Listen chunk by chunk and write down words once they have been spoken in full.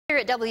Here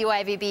at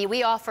WIVB,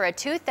 we offer a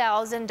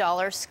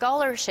 $2,000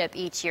 scholarship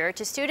each year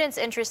to students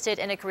interested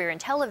in a career in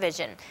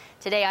television.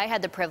 Today, I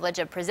had the privilege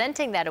of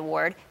presenting that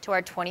award to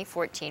our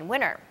 2014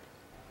 winner.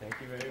 Thank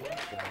you very much.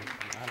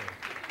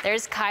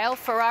 There's Kyle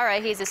Ferrara.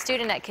 He's a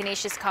student at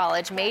Canisius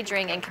College,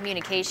 majoring in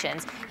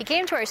communications. He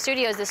came to our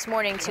studios this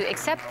morning to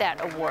accept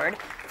that award.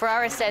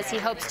 Ferrara says he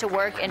hopes to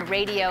work in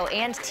radio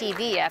and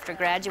TV after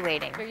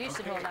graduating. You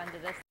should hold on to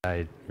this.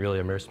 I really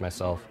immersed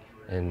myself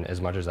in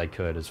as much as I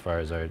could as far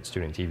as our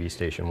student TV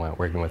station went,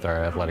 working with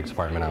our athletics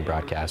department on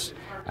broadcast.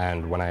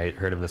 And when I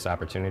heard of this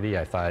opportunity,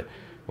 I thought,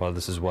 well,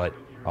 this is what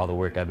all the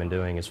work I've been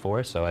doing is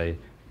for, so I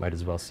might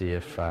as well see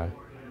if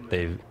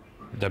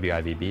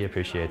WIVB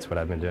appreciates what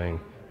I've been doing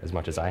as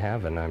much as I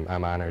have, and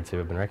I'm honored to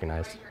have been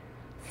recognized.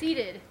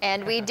 Seated.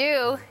 And we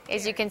do.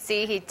 As you can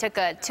see, he took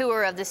a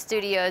tour of the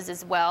studios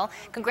as well.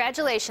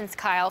 Congratulations,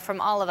 Kyle,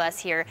 from all of us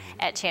here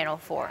at Channel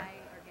 4.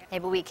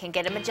 Maybe we can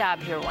get him a job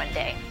here one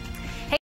day.